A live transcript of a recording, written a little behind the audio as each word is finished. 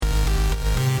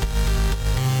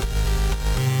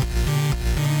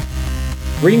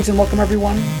Greetings and welcome,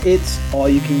 everyone. It's All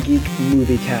You Can Geek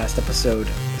Moviecast, episode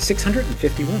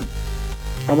 651.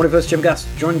 I'm one of hosts, Jim Gus,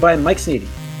 joined by Mike Sneedy.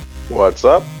 What's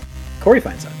up? Corey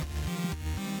Feinstein.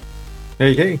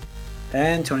 Hey.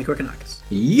 And Tony Korkanakis.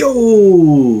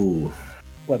 Yo!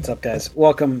 What's up, guys?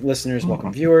 Welcome, listeners.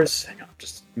 Welcome, viewers. Hang on, I'm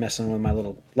just messing with my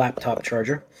little laptop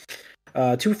charger.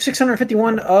 To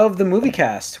 651 of the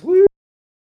Moviecast. Woo!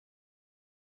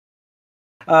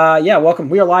 Welcome.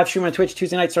 We are live streaming on Twitch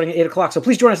Tuesday night starting at 8 o'clock. So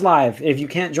please join us live. If you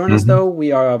can't join us, though,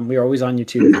 we are always on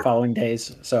YouTube the following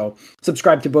days. So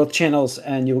subscribe to both channels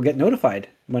and you will get notified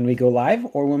when we go live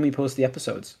or when we post the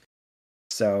episodes.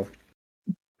 So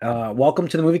welcome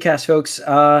to the Moviecast, folks.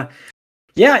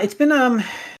 It's been an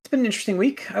interesting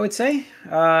week, I would say.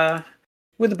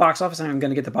 With the box office, I'm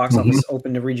going to get the box office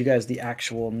open to read you guys the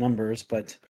actual numbers,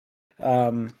 but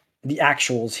the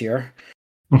actuals here.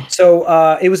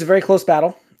 So it was a very close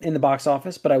battle in the box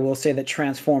office, but I will say that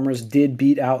Transformers did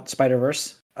beat out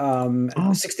Spider-Verse.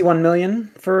 61 million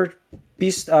for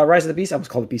Rise of the Beast. I almost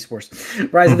called it Beast Wars.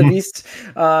 Rise of the Beast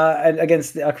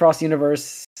against across the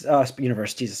universe,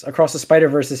 across the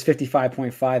Spider-Verse is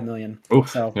 55.5 million. Oof,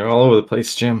 so you're all over the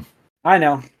place, Jim. I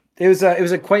know. It was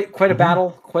a quite a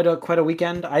battle, quite a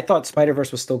weekend. I thought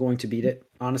Spider-Verse was still going to beat it.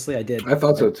 Honestly, I did. I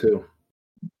thought so too.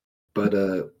 But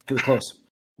it was close.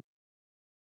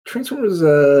 Transformers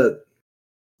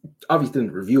obviously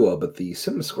didn't review well, but the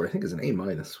cinema score I think is an A-,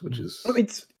 which is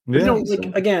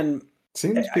again,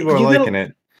 seems people are liking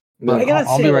it. I gotta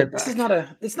I'll say, be right this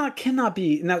back. is cannot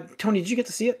be. Now, Tony, did you get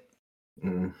to see it?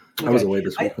 I was away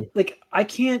this week. I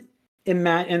can't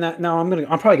imagine that. Now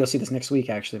I'll probably go see this next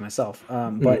week actually myself.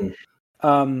 But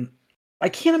I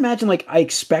can't imagine I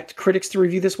expect critics to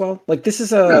review this well. This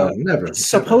is never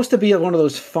supposed to be one of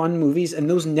those fun movies, and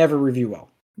those never review well.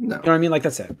 No. You know what I mean?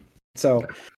 That's it. So,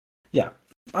 yeah.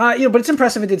 But it's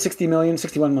impressive. It did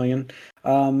 61 million.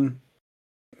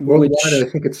 Worldwide, I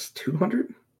think it's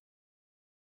 200.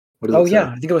 I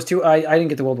think it was 2. I didn't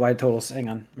get the worldwide totals. Hang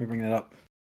on, let me bring that up.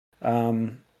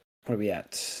 What are we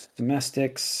at?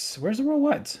 Domestics. Where's the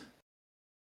worldwides?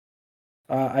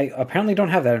 I apparently don't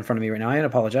have that in front of me right now. I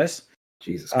apologize.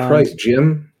 Jesus Christ,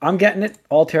 Jim. I'm getting it.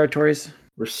 All territories.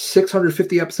 We're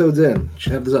 650 episodes in.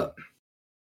 Should have this up.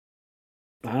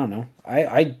 I don't know.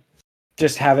 I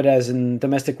just have it as in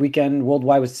domestic weekend.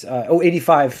 Worldwide was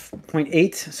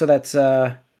 85.8. So that's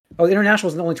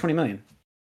international is only 20 million.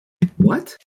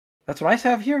 What? That's what I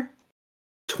have here.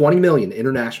 20 million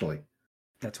internationally.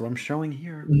 That's what I'm showing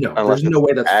here. No, there's no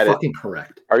way that's fucking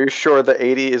correct. Are you sure the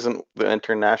 80 isn't the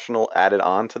international added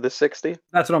on to the 60?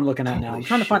 That's what I'm looking at now. I'm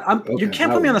trying to find. You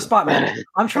can't put me on the spot, man.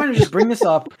 I'm trying to just bring this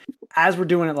up as we're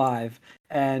doing it live,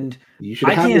 and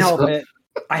I can't help it.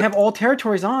 I have all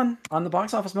territories on the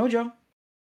Box Office Mojo.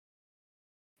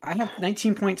 I have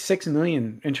 19.6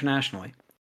 million internationally.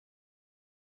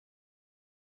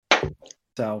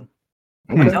 So,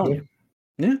 I'm telling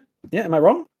you. Yeah. Am I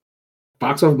wrong?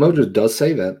 Box Office Mojo does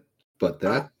say that, but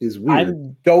that is weird.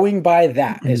 I'm going by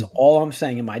that. Is all I'm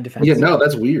saying in my defense. Yeah, no,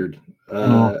 that's weird.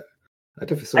 I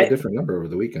definitely saw a different number over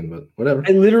the weekend, but whatever.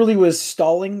 I literally was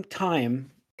stalling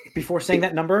time before saying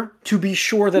that number to be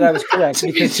sure that I was correct,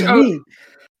 because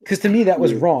to me that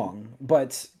was wrong.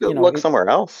 But look somewhere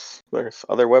else. There's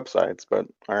other websites, but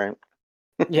all right.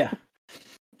 Yeah.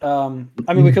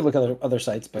 We could look at other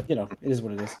sites, but it is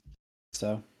what it is.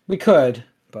 So we could,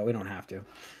 but we don't have to.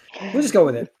 We'll just go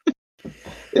with it.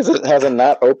 Has it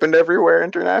not opened everywhere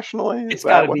internationally? It's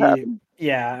got to be. Happened?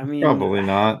 Yeah, probably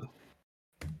not.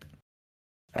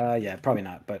 Yeah, probably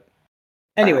not. But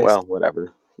anyways, well,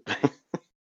 whatever.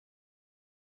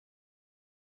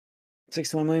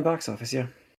 61 million box office. Yeah.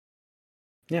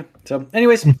 So,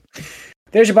 anyways,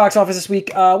 there's your box office this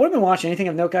week. What have I been watching? Anything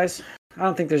of note, guys? I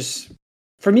don't think there's.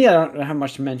 For me, I don't have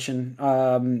much to mention.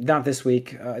 Not this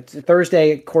week. It's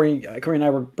Thursday. Corey and I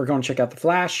were going to check out The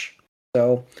Flash,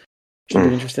 so should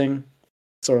be interesting.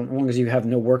 So as long as you have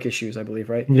no work issues, I believe,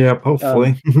 right? Yeah,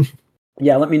 hopefully.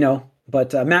 Yeah, let me know.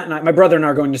 But Matt and my brother and I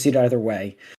are going to see it either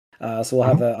way. So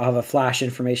I'll have a Flash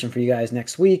information for you guys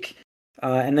next week.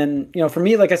 And then for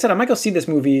me, like I said, I might go see this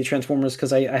movie Transformers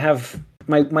because I have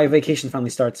my vacation finally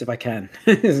starts if I can.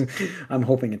 I'm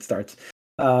hoping it starts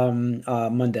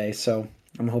Monday. So.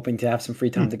 I'm hoping to have some free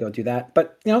time to go do that.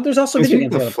 But there's also video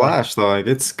games. The Flash, though,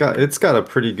 it's got a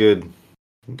pretty good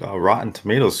Rotten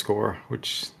Tomatoes score,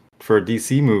 which for a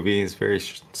DC movie is very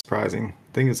surprising.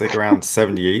 I think it's around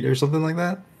 78 or something like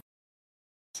that.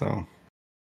 So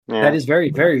that is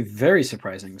very, very, very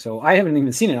surprising. So I haven't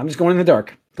even seen it. I'm just going in the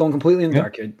dark, going completely in the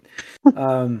dark here.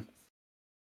 I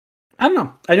don't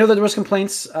know. I know that there was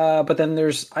complaints, but then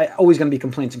there's always going to be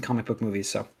complaints in comic book movies.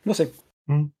 So we'll see.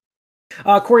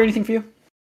 Corey, anything for you?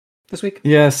 this week?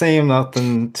 Yeah, same.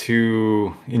 Nothing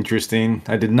too interesting.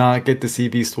 I did not get to see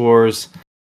Beast Wars,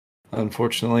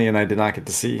 unfortunately, and I did not get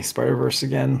to see Spider-Verse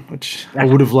again, which I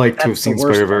would have liked to have That's the seen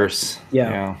worst Spider-Verse.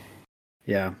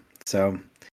 Yeah. So,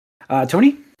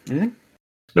 Tony, anything?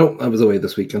 No, I was away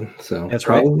this weekend, so That's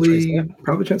right.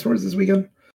 probably Transformers this weekend.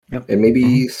 Yep. And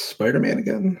maybe Spider-Man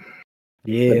again.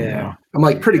 Yeah. I'm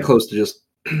like pretty close to just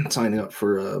signing up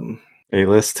for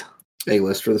A-list.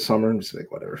 A-list for the summer and just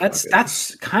like whatever.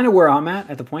 That's kind of where I'm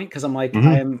at the point, because I'm like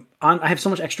Mhm. I have so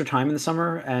much extra time in the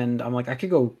summer, and I'm like I could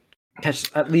go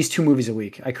catch at least 2 movies a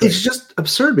week. I could. It's just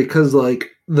absurd because like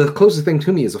the closest thing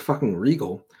to me is a fucking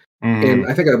Regal. And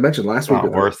I think I mentioned last week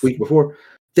or the week before,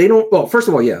 they don't. Well, first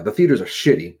of all, yeah, the theaters are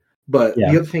shitty. But the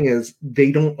other thing is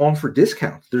they don't offer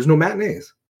discounts. There's no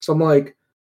matinees. So I'm like,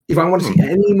 if I want to see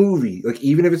any movie, like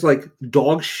even if it's like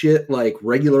dog shit, like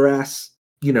regular ass,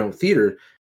 theater,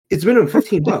 it's minimum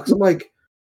 $15. I'm like,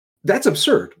 that's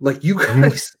absurd. Like you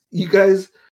guys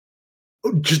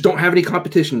just don't have any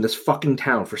competition in this fucking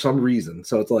town for some reason.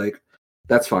 So it's like,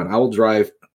 that's fine. I will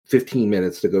drive 15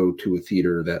 minutes to go to a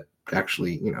theater that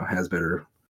actually, has better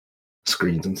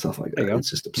screens and stuff like that. It's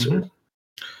just absurd.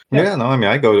 Yeah, no, I mean,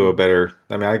 I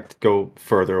go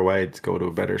further away to go to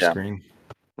a better screen.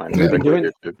 Mine typically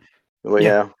do too. Well,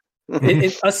 yeah.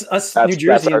 Us New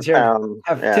Jerseyans here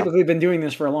have typically been doing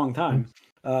this for a long time.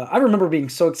 I remember being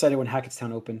so excited when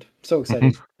Hackettstown opened. So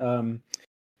excited.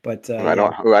 But I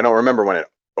don't remember when it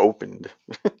opened.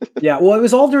 Yeah, well, it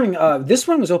was all during. This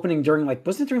one was opening during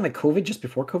wasn't it during COVID, just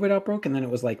before COVID outbroke, and then it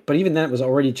was but even then it was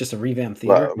already just a revamped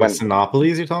theater. When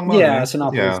Sinopolis you're talking about? Yeah,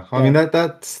 Sinopolis. Yeah, I mean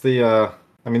that's the.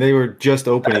 I mean they were just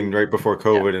opening right before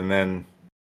COVID, and then.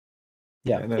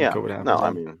 COVID happened. No,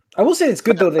 I mean, I will say it's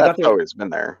good though. That's always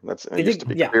been there. It used to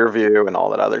be Clearview and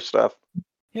all that other stuff.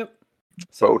 Yep.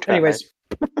 So, anyways,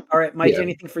 all right, Mike.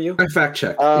 Anything for you? I fact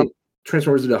check.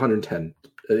 Transformers did 110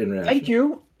 international. Thank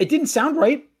you. It didn't sound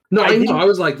right. No, I know. I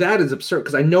was like, that is absurd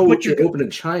because I know it opened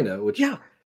in China. Which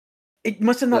it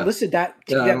must have not listed that.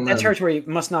 That territory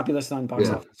must not be listed on Box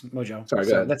Office Mojo. Sorry,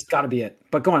 so that's got to be it.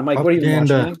 But go on, Mike. What have you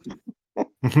been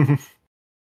watching?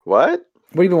 What?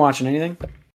 What have you been watching? Anything?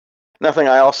 Nothing.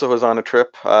 I also was on a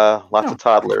trip. Lots of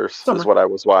toddlers is what I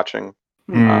was watching.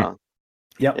 Yep.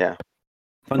 Yeah.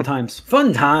 Fun times.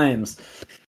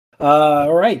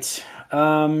 All right.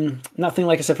 Nothing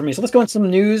like I said for me. So let's go into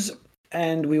some news,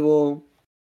 and we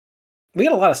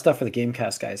got a lot of stuff for the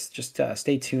Gamecast, guys. Just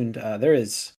stay tuned.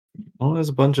 There's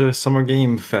a bunch of Summer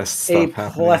Game Fest stuff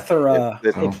happening. Plethora.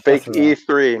 It's fake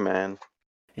E3, man.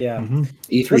 Yeah.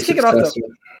 E3. Let's kick it off though.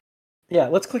 Yeah,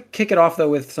 let's kick it off though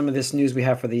with some of this news we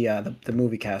have for the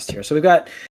Moviecast here. So we've got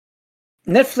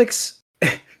Netflix.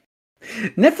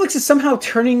 Netflix is somehow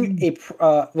turning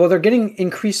they're getting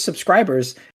increased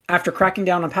subscribers after cracking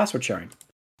down on password sharing.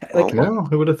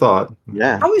 Who would have thought?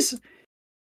 Yeah.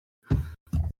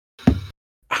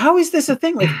 How is this a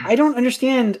thing? I don't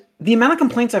understand. The amount of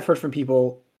complaints I've heard from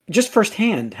people just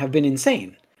firsthand have been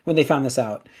insane when they found this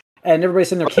out. And everybody's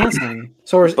saying they're canceling.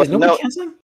 So is nobody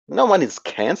canceling? Nobody's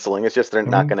canceling. It's just they're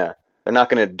not gonna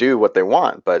do what they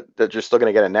want, but they're just still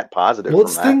gonna get a net positive. Well,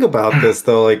 let's think about this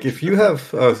though. Like if you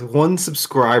have one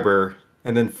subscriber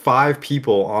and then 5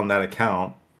 people on that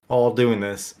account all doing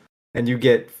this, and you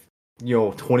get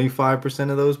 25%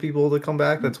 of those people to come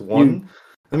back, that's one.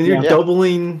 I mean,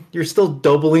 you're still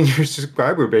doubling your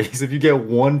subscriber base if you get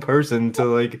one person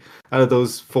to out of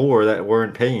those 4 that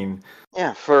weren't paying.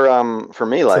 Yeah, for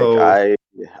me,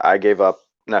 I gave up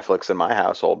Netflix in my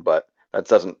household, but that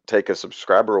doesn't take a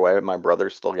subscriber away. My brother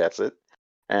still gets it,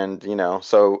 and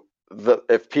so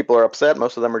if people are upset,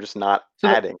 most of them are just not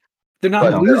adding. They're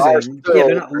not losing.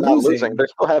 They're not losing. They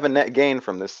still have a net gain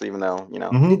from this, even though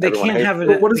they can't have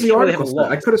it. What is the article?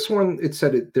 I could have sworn it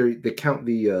said they count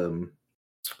the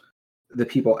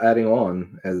people adding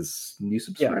on as new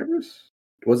subscribers.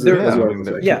 Was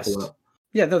there? Yes.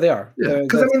 Yeah, no, they are. Yeah,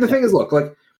 because the thing is, look,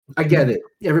 I get it.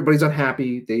 Everybody's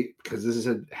unhappy. Because this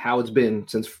is how it's been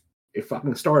since it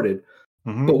fucking started.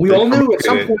 But we all knew at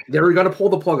some point they were going to pull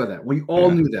the plug on that. We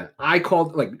all knew that. I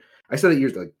called, I said it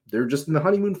years ago. They're just in the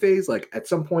honeymoon phase. At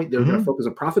some point they're going to focus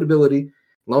on profitability.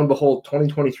 Lo and behold,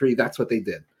 2023, that's what they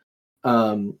did.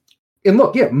 And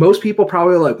look, most people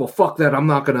probably are well, fuck that. I'm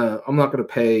not gonna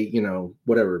pay,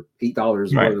 whatever,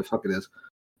 $8, whatever the fuck it is.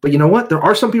 But you know what? There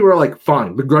are some people who are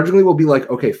fine. Begrudgingly will be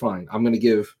okay, fine. I'm gonna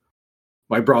give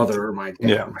my brother or my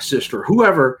dad or my sister or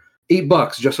whoever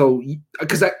 $8 just so,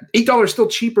 because that $8 is still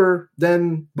cheaper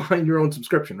than buying your own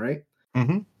subscription, right?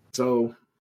 So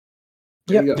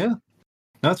yeah,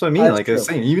 that's what I mean. I was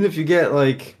saying, even if you get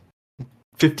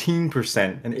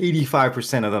 15% and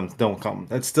 85% of them don't come,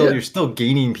 that's still you're still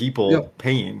gaining people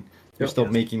paying. You're still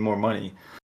making more money.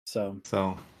 So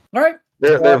all right.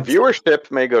 Their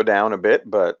viewership may go down a bit,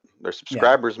 but their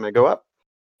subscribers may go up.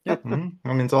 Yep. I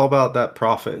mean, it's all about that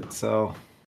profit. So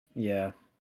yeah.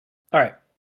 All right.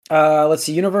 Let's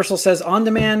see. Universal says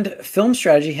on-demand film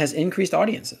strategy has increased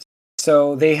audiences.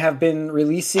 So they have been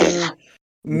releasing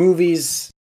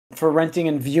movies for renting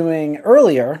and viewing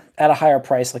earlier at a higher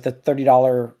price, like the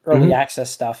 $30 early access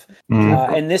stuff.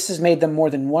 And this has made them more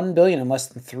than $1 billion in less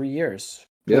than 3 years,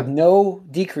 with no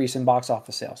decrease in box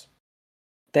office sales.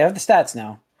 They have the stats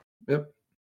now. Yep.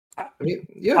 I mean,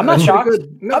 yeah, I'm not shocked.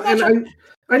 No,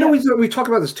 I know we talked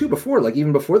about this too before. Like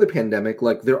even before the pandemic,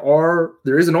 like there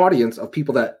is an audience of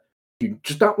people that you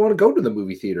just not want to go to the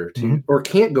movie theater to, or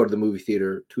can't go to the movie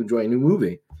theater to enjoy a new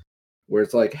movie. Where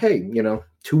it's like, hey,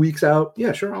 2 weeks out,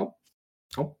 yeah, sure, I'll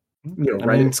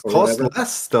rent it's cost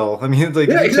less still. I mean, it's like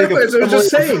exactly. As I was just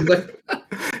saying, like,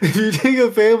 if you take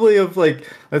a family of like,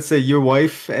 let's say your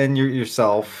wife and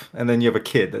yourself, and then you have a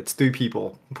kid, that's 3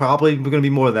 people. Probably going to be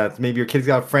more than that. Maybe your kid's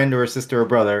got a friend or a sister or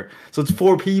brother, so it's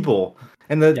 4 people,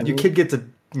 and your kid gets a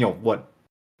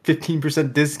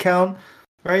 15% discount,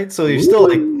 right? So you're still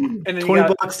like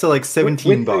 $20 to like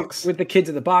 $17. With the kids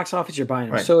at the box office, you're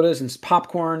buying sodas and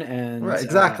popcorn and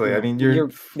exactly. I mean,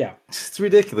 it's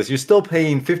ridiculous. You're still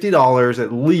paying $50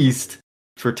 at least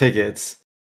for tickets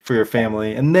for your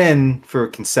family, and then for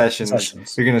concessions.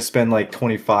 You're gonna spend like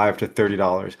 $25 to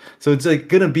 $30. So it's like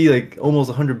gonna be like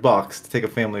almost $100 to take a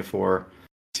family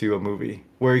to a movie,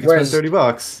 where you can spend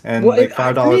 $30 and like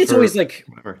 $5. For me, it's always like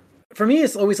whatever. For me,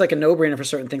 it's always like a no-brainer for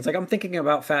certain things. Like I'm thinking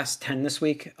about Fast 10 this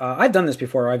week. I've done this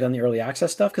before. I've done the early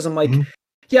access stuff because I'm like,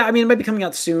 yeah, I mean, it might be coming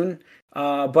out soon,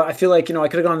 but I feel like, I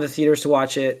could have gone to the theaters to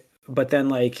watch it, but then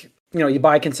like, you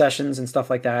buy concessions and stuff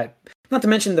like that. Not to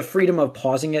mention the freedom of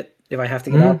pausing it if I have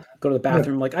to get up, go to the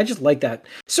bathroom. Like, I just like that.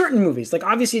 Certain movies, like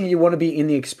obviously you want to be in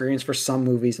the experience for some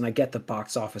movies, and I get the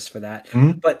box office for that.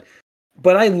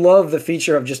 But I love the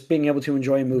feature of just being able to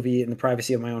enjoy a movie in the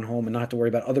privacy of my own home and not have to worry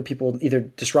about other people either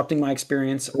disrupting my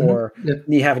experience or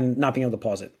me not being able to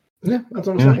pause it. Yeah, that's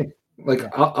what I'm saying. Like,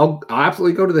 I'll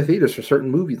absolutely go to the theaters for certain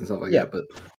movies and stuff like that. But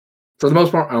for the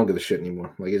most part, I don't give a shit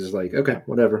anymore. Like, it's just like, okay,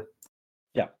 whatever.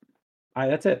 Yeah.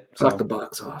 That's it. Fuck the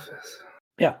box office.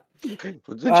 Yeah. Did you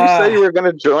say you were going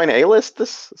to join A-List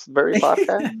this very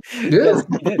podcast? Yes,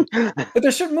 I did. But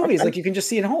there's certain movies like you can just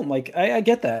see at home. Like I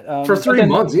get that. For 3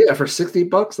 months, for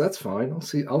 $60, that's fine.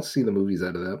 I'll see the movies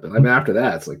out of that. But I mean, after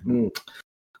that, it's like,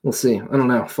 we'll see. I don't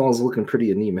know. Fall's looking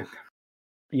pretty anemic.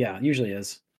 Yeah, it usually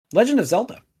is. Legend of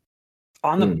Zelda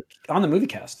on the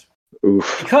Moviecast.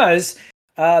 Oof. Because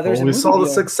we saw the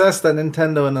success that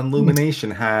Nintendo and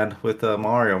Illumination had with the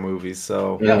Mario movies,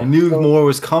 so we knew more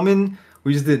was coming.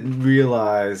 We just didn't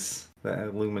realize that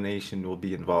Illumination will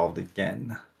be involved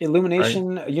again.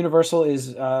 Illumination Universal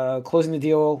is closing the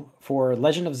deal for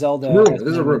Legend of Zelda. This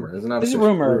is a rumor. This is a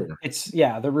rumor. It's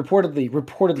they're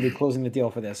reportedly closing the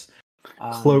deal for this.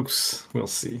 Close. We'll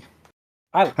see.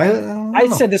 I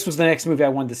said this was the next movie I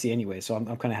wanted to see anyway, so I'm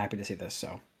kind of happy to see this.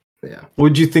 So yeah.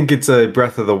 Would you think it's a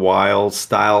Breath of the Wild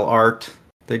style art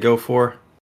they go for?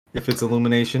 If it's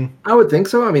Illumination? I would think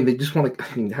so. I mean, they just want to...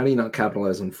 I mean, how do you not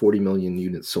capitalize on 40 million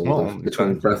units sold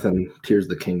between Breath and Tears of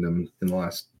the Kingdom in the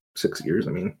last 6 years?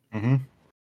 I mean...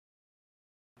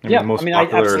 The most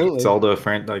popular Zelda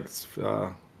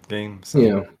game. So.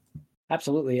 Yeah.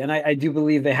 Absolutely. And I do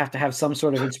believe they have to have some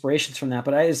sort of inspirations from that.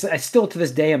 But I still, to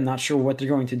this day, I'm not sure what they're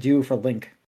going to do for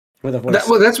Link with a voice.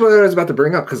 That's what I was about to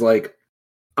bring up, because, like,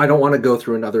 I don't want to go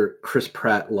through another Chris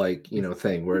Pratt,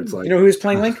 thing where it's like... who's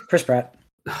playing Link? Chris Pratt.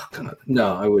 Oh, God.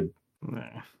 No, I would.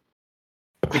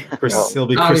 It'll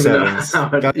be Chris Evans.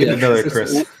 Got another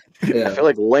Chris. Yeah. I feel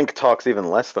like Link talks even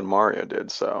less than Mario did.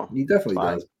 So he definitely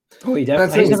does. Oh, he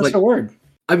definitely. He's never said a word.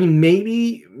 I mean,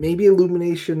 maybe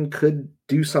Illumination could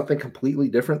do something completely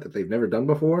different that they've never done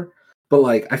before. But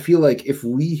I feel like if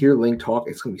we hear Link talk,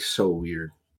 it's gonna be so weird.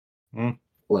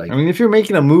 Like, I mean, if you're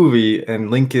making a movie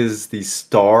and Link is the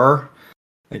star,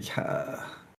 he's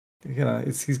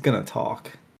gonna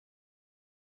talk.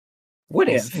 What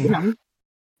if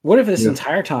this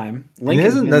entire time Link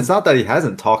that's not that he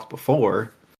hasn't talked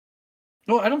before.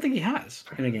 No, I don't think he has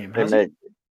in a game.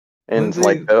 And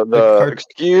the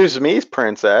excuse me,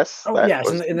 princess. Oh yes,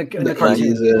 in the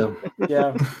cartoons.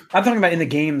 Yeah, I'm talking about in the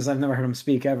games. I've never heard him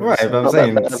speak ever. Right, but I'm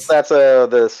saying that's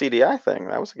the CDI thing.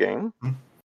 That was a game.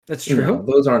 That's true. No,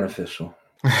 those aren't official.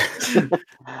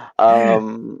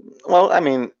 Well, I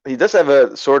mean, he does have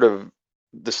a sort of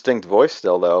distinct voice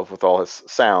still, though, with all his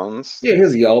sounds. Yeah,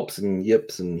 his yelps and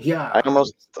yips and I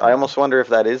almost wonder if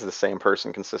that is the same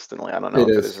person consistently. I don't know if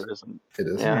it is or isn't. It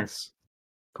is. Yeah. Nice.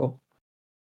 Cool.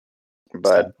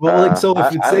 But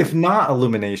if not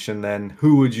Illumination, then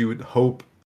who would you hope?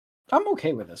 I'm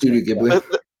okay with this. Studio Ghibli.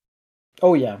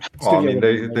 Oh yeah. Well, I mean,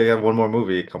 they have one more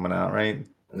movie coming out, right?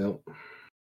 Nope.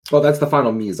 Well, that's the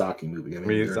final Miyazaki movie. I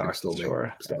mean, Miyazaki, still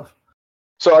sure. Stuff.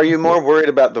 So, are you more worried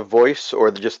about the voice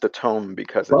or just the tone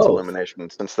because it's Illumination?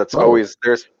 Since that's always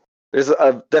there's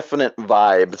a definite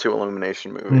vibe to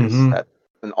Illumination movies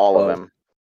in all of them.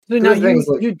 So now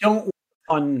you don't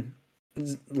on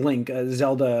Link,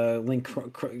 Zelda, Link.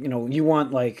 You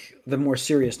want like the more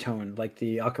serious tone, like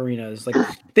the ocarinas. Like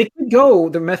they could go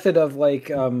the method of like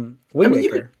Wind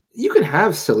Waker. You can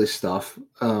have silly stuff.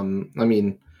 I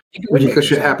mean. Because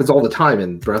shit happens all the time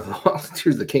in Breath of the Wild.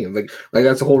 Tears of the Kingdom, like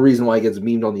that's the whole reason why it gets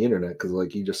memed on the internet. Because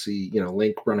like you just see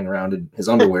Link running around in his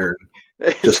underwear,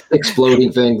 and just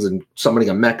exploding things and summoning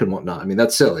a mech and whatnot. I mean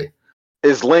that's silly.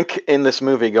 Is Link in this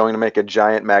movie going to make a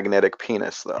giant magnetic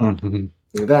penis though? Mm-hmm.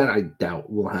 That I doubt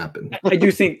will happen. I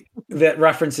do think that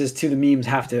references to the memes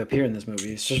have to appear in this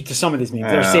movie. To some of these memes,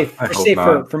 they're safe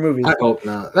for movies. I hope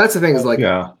not. That's the thing. Is like,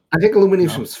 I think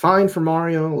Illumination was fine for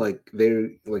Mario. Like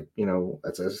they,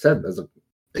 as I said,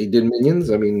 they did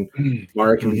Minions. I mean,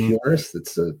 Mario can be humorous.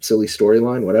 It's a silly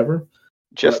storyline, whatever.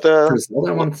 Just I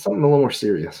want something a little more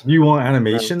serious. You want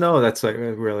animation though? That's like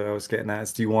really what I was getting at.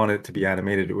 Is do you want it to be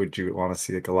animated, or would you want to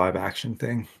see like a live action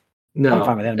thing? No, I'm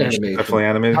fine with animation. Definitely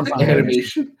animated.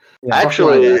 Animation. Yeah,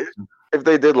 actually, if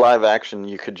they did live action,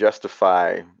 you could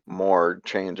justify more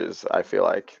changes. I feel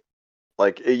like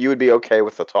you would be okay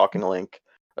with the talking Link,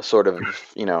 a sort of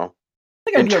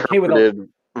interpreted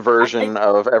version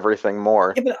of everything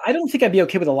more. Yeah, but I don't think I'd be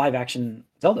okay with a live action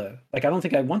Zelda. Like I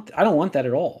don't want that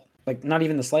at all. Like not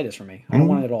even the slightest for me. I don't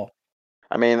want it at all.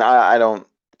 I mean, I don't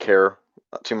care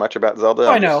too much about Zelda.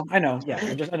 I know. Yeah,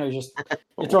 you're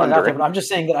throwing it out there, but I'm just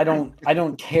saying that I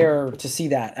don't care to see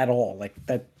that at all. Like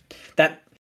that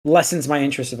lessens my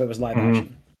interest if it was live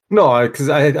action. No, because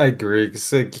I agree.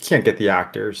 Because you can't get the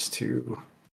actors to.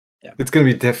 Yeah. It's going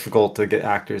to be difficult to get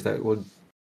actors that would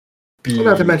be. Well,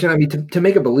 not to mention, I mean, to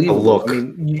make it believable. Look. I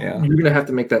mean, you're going to have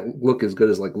to make that look as good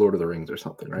as like Lord of the Rings or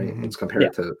something, right? Let's compare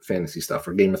it to fantasy stuff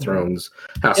or Game of Thrones,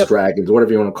 House of Dragons,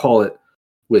 whatever you want to call it.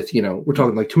 With we're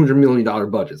talking like $200 million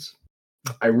budgets.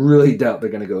 I really doubt they're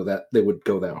going to go that. They would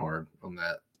go that hard on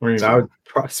that. I mean, I would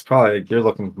probably you're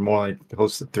looking more like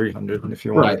close to 300 if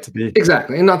you want it to be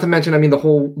exactly. And not to mention, I mean, the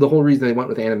whole reason they went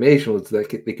with animation was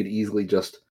that they could easily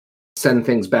just send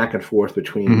things back and forth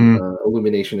between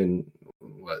Illumination and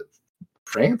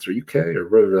France or UK or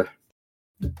wherever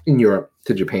in Europe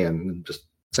to Japan and just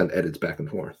send edits back and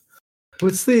forth.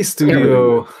 What's the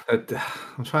studio that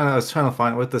I was trying to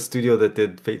find what the studio that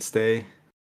did Fate Stay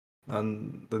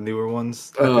on the newer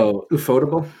ones?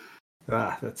 Ufotable?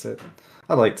 That's it.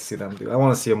 I'd like to see them do. I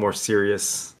want to see a more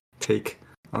serious take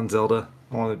on Zelda.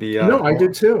 I want to be. I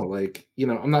do too. Like,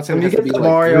 I'm not saying you get the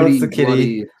Mario, it's the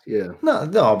kitty. Bloody,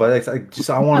 No, but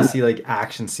I want to see like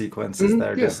action sequences that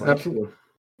are just like absolutely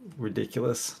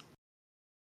ridiculous.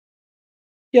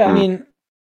 Yeah, I mean.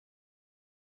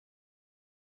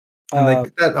 And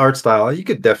like that art style, you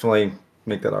could definitely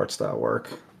make that art style work.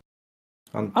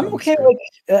 I'm okay. Like,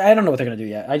 I don't know what they're gonna do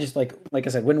yet. I just like I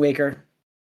said, Wind Waker,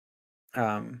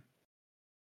 stuff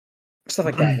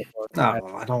like that.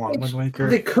 No, I don't want Wind Waker.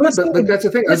 They could, but like that's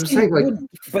the thing. I was saying, like,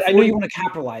 but I know you want to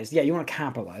capitalize. Yeah, you want to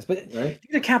capitalize, but you're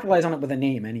gonna capitalize on it with a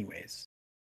name, anyways.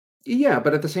 Yeah,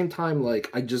 but at the same time,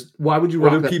 like, why would you?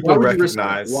 What do people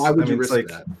recognize? Why would you risk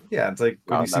that? Yeah, it's like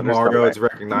when you see Mario, it's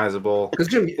recognizable. Because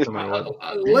Jim, let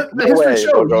the history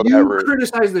show you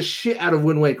criticized the shit out of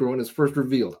Wind Waker when it's first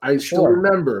revealed. I still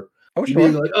remember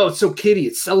being like, "Oh, it's so kiddie,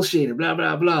 it's cel shaded, blah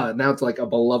blah blah." Now it's like a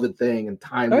beloved thing and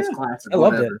timeless classic.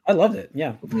 I loved it.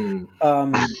 Yeah.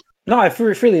 No, I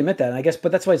freely admit that. I guess,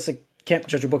 but that's why it's like can't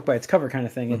judge a book by its cover kind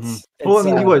of thing. It's well, I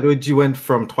mean, you went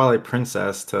from Twilight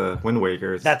Princess to Wind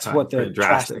Waker. That's what the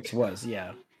drastic was.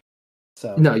 Yeah.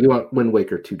 So no, you want Wind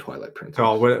Waker to Twilight Princess.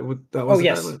 Oh, that was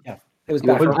yeah. It was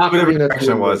whatever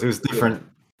direction it was. It was different.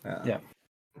 Yeah.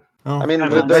 Well, I mean,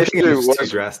 the issue was too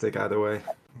drastic either way.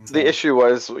 The issue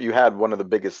was you had one of the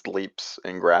biggest leaps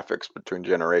in graphics between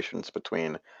generations,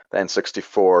 between the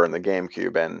N64 and the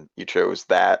GameCube, and you chose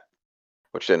that,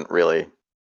 which didn't really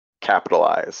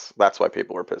capitalize. That's why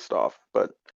people were pissed off.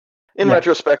 But in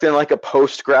retrospect, in like a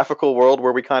post-graphical world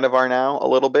where we kind of are now a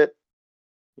little bit,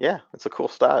 yeah, it's a cool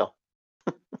style.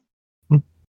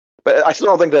 But I still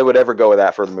don't think they would ever go with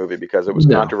that for the movie because it was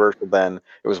controversial then.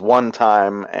 It was one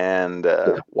time, and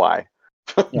why?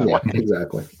 Yeah,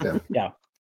 exactly. Yeah.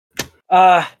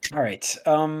 All right.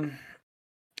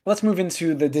 Let's move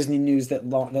into the Disney news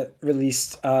that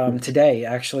released today.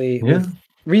 Actually, with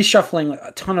reshuffling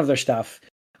a ton of their stuff.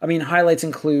 I mean, highlights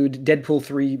include Deadpool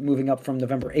 3 moving up from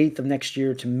November 8th of next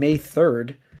year to May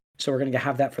 3rd. So we're going to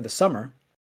have that for the summer,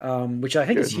 which I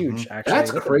think is huge, actually.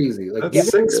 That's crazy. Like that's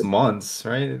 6 months,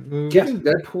 right? Giving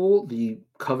Deadpool the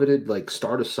coveted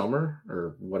start of summer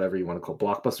or whatever you want to call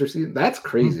blockbuster season. That's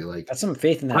crazy. Like that's some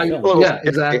faith in that film. Yeah,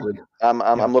 exactly. I'm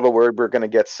a little worried we're going to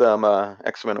get some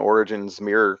X-Men Origins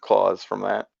mirror clause from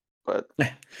that, but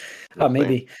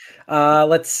maybe.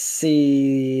 Let's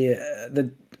see.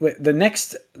 The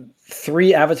next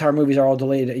 3 Avatar movies are all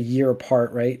delayed a year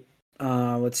apart, right?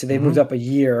 Let's see. They moved up a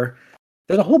year.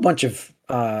 There's a whole bunch of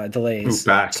delays.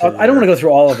 So I don't want to go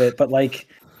through all of it, but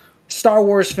Star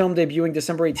Wars film debuting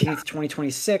December 18th,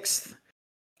 2026.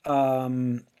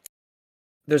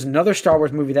 There's another Star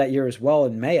Wars movie that year as well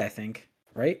in May, I think.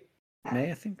 Right?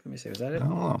 May, I think. Let me see. Was that it? I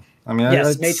don't know. I mean,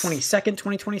 yes, May 22nd,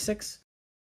 2026.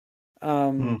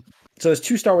 So there's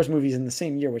 2 Star Wars movies in the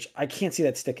same year, which I can't see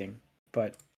that sticking.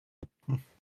 But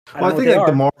I think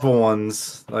the Marvel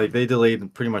ones, they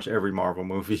delayed pretty much every Marvel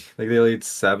movie. They delayed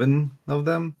 7 of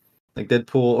them.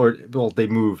 Deadpool, they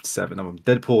moved 7 of them.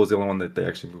 Deadpool was the only one that they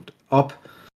actually moved up.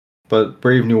 But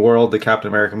Brave New World, the Captain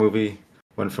America movie,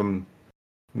 went from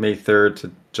May 3rd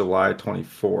to July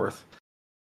 24th.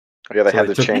 Yeah, they had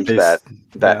to change that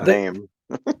name.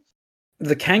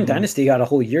 The Kang Dynasty got a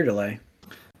whole year delay.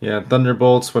 Yeah,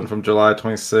 Thunderbolts went from July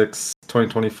 26,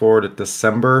 2024 to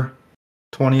December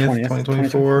 20th,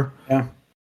 2024. Yeah.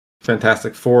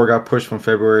 Fantastic Four got pushed from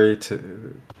February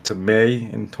to May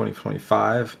in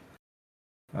 2025.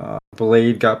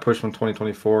 Blade got pushed from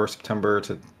 2024 September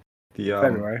to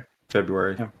the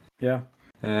February. Yeah.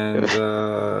 And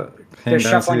Kang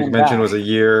Dynasty you mentioned was a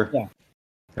year. Yeah.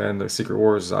 And the Secret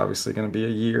Wars is obviously going to be a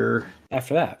year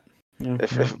after that. Yeah.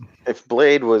 If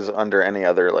Blade was under any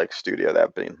other studio,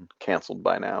 that'd been canceled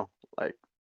by now. I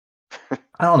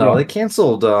don't know. They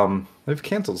canceled. They've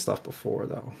canceled stuff before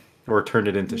though, or turned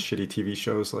it into shitty TV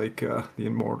shows like the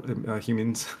Immortal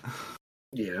Humans.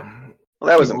 Yeah. Well,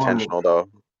 that was intentional though.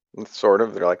 Sort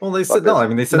of. They're like, well, they said no. I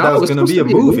mean, they said that was going to be a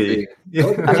movie.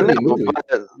 Yeah.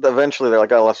 But eventually, they're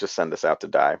like, oh, let's just send this out to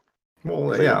die.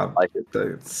 Well, yeah,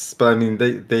 but I mean,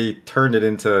 they turned it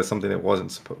into something that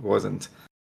wasn't.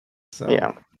 So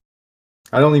yeah,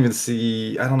 I don't even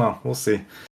see. I don't know. We'll see.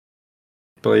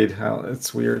 Blade,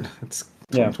 it's weird. It's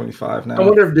 2025 now. I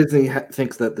wonder if Disney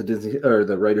thinks that the Disney or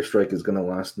the writer strike is going to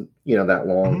last, that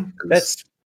long. That's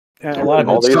a lot of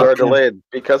all these are delayed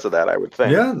because of that, I would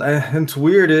think. Yeah, and it's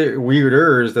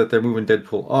weirder is that they're moving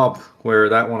Deadpool up, where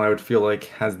that one I would feel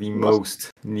has the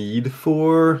most need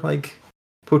for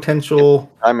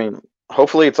potential. I mean,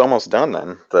 hopefully it's almost done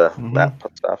then. That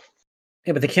stuff.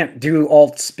 Yeah, but they can't do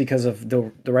alts because of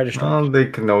the writer's strike. They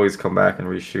can always come back and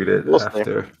reshoot it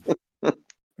after.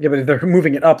 Yeah, but if they're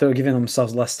moving it up, they're giving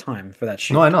themselves less time for that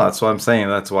shoot. No, I know. That's what I'm saying.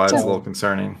 That's why it's a little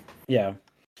concerning. Yeah.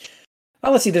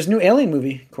 Oh, let's see. There's a new Alien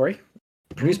movie, Corey,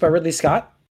 produced by Ridley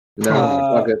Scott.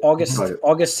 August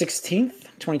 16th,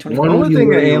 2024. One only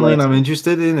thing Alien I'm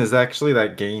interested in is actually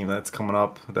that game that's coming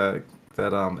up. That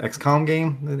XCOM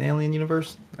game, the Alien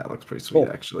universe. That looks pretty sweet,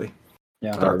 actually.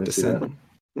 Yeah. Dark Descent.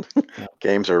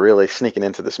 Games are really sneaking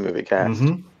into this movie cast.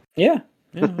 Mm-hmm. Yeah.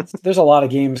 There's a lot of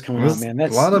games coming out, man.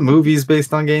 That's a lot of movies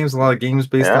based on games, a lot of games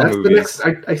based on movies.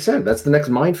 I said that's the next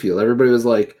minefield. Everybody was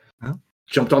like,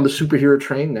 jumped on the superhero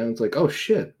train. Now it's like, oh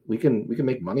shit, we can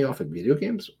make money off of video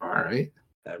games. All right.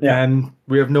 Yeah. And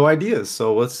we have no ideas,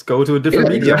 so let's go to a different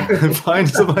medium and find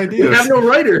some ideas. We have no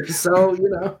writers, so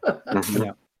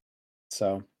Yeah.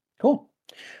 So cool.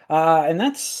 And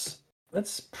that's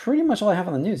pretty much all I have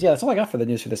on the news. Yeah, that's all I got for the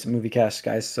news for this movie cast,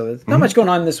 guys. So there's not much going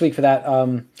on this week for that.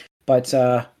 But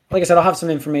like I said, I'll have some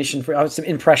information I'll have some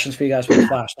impressions for you guys for the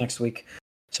Flash next week.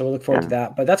 So we'll look forward to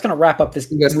that. But that's going to wrap up this.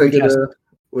 What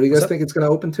do you guys think it's going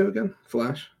to open to again?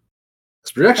 Flash.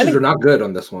 Projections are not good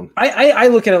on this one. I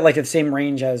look at it like the same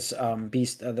range as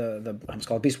Beast. The it's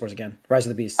called Beast Wars again. Rise of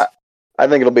the Beast. I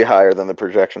think it'll be higher than the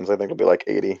projections. I think it'll be like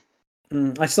 80.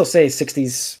 I still say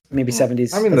 60s, maybe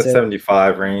 70s. I'm in the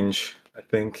 75 range. I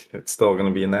think it's still going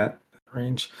to be in that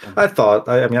range.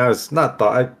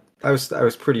 I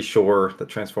was pretty sure that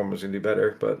Transformers was going to do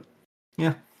better, but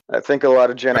yeah. I think a lot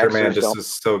of Gen Xers just was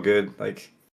so good.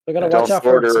 We gotta watch out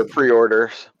for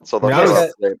pre-orders. So if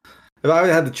I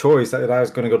had the choice, if I was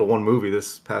going to go to one movie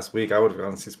this past week, I would have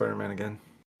gone to see Spider-Man again.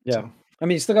 Yeah, so. I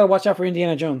mean, you still got to watch out for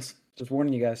Indiana Jones. Just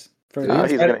warning you guys. He's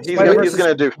going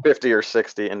to do 50 or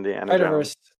 60 Indiana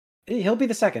Jones. He'll be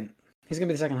the second. He's going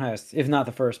to be the second highest, if not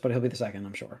the first, but he'll be the second,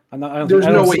 I'm sure. There's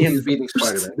no way he's beating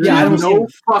Spider-Man. There's no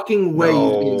fucking way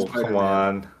he's beating Spider-Man. Come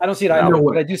on. I don't see it either,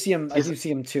 but I do see him. I do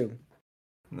see him too.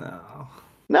 No.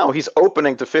 No, he's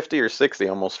opening to 50 or 60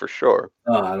 almost for sure.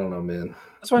 Oh, I don't know, man.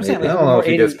 That's what I'm saying. I don't know if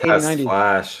he gets past 80,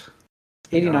 Flash.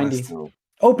 80, 90.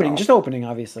 Opening, just opening,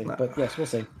 obviously. No. But yes, we'll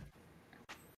see.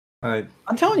 I'm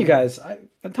telling you guys.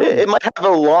 It might have a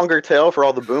longer tail for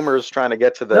all the boomers trying to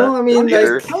get to the. No, I mean,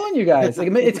 I'm telling you guys, like,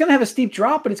 it's going to have a steep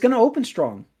drop, but it's going to open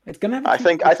strong. It's going to have. I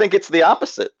think it's the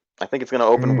opposite. I think it's going to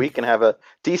open weak and have a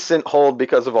decent hold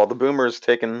because of all the boomers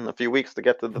taking a few weeks to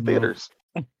get to the theaters.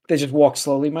 They just walk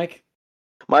slowly, Mike.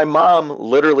 My mom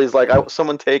literally is like,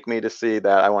 "Someone take me to see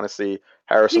that. I want to see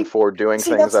Harrison Ford doing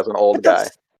things as an old guy."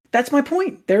 That's my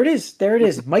point. There it is. There it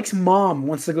is. Mike's mom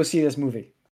wants to go see this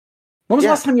movie. When was the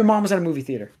last time your mom was at a movie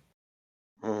theater?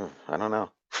 I don't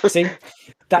know. See,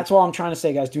 that's all I'm trying to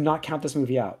say, guys. Do not count this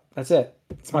movie out. That's it.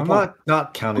 It's my point.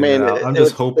 Not counting it out. I'm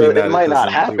just hoping that it might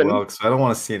not happen. Well, because I don't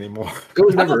want to see anymore.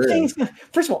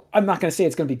 First of all, I'm not going to say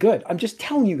it's going to be good. I'm just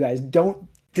telling you guys, don't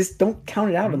count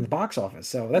it out in the box office.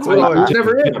 So that's it was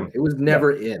never in. It was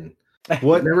never in.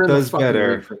 What does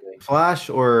better, Flash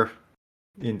or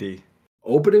Indy?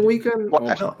 Opening weekend?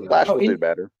 Flash will do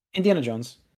better. Indiana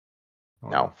Jones.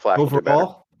 No, Flash will do better.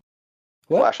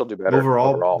 Flash will do better.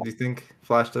 Overall, do you think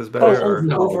Flash does better?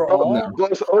 Overall,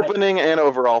 both opening and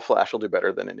overall, Flash will do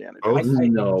better than Indiana Jones.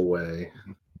 No way.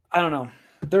 I don't know.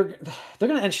 They're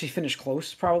going to actually finish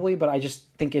close, probably, but I just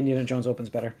think Indiana Jones opens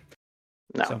better.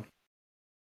 No. So,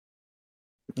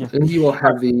 And you will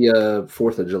have the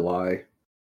 4th of July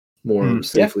more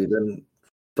safely than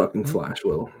fucking Flash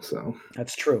will. So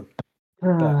that's true.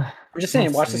 But we're just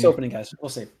saying, watch this opening, guys. We'll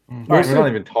see. We're not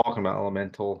even talking about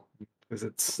Elemental because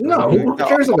it's who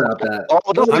cares about that?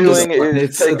 All they're doing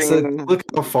is taking look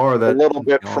how far that a little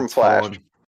bit from Flash. Fallen.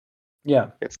 Yeah,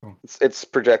 it's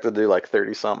projected to do like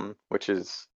 30 something, which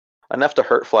is enough to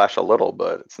hurt Flash a little,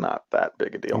 but it's not that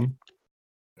big a deal.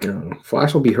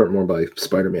 Flash will be hurt more by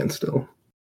Spider-Man still.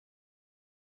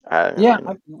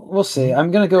 We'll see.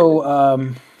 I'm gonna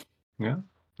go. Yeah,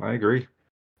 I agree.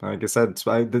 Like I said,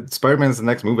 Spider-Man is the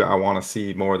next movie I want to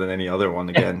see more than any other one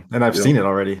again, and I've seen it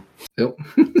already. Yep.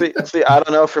 see, I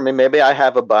don't know. For me, maybe I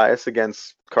have a bias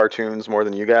against cartoons more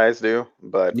than you guys do,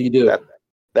 but you do.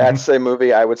 That's a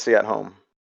movie I would see at home.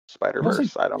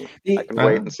 Spider-Verse. I can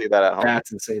wait and see that at home.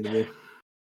 That's insane to me.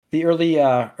 The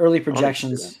early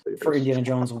projections for Indiana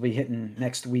Jones will be hitting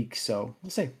next week, so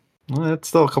we'll see. Well, it's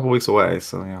still a couple weeks away,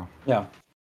 so yeah. Yeah.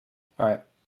 All right.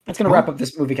 That's going to wrap up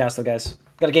this movie cast, though, guys.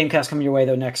 Got a game cast coming your way,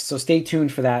 though, next. So stay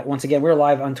tuned for that. Once again, we're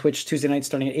live on Twitch Tuesday night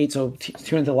starting at 8, so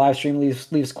tune into the live stream.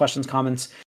 Leave us questions, comments.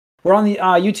 We're on the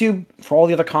YouTube for all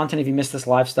the other content if you missed this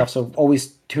live stuff, so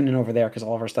always tune in over there because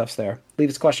all of our stuff's there. Leave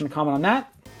us a question or comment on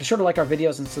that. Be sure to like our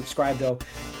videos and subscribe, though.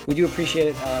 We do appreciate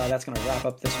it. That's going to wrap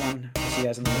up this one. See you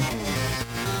guys in the next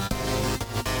one.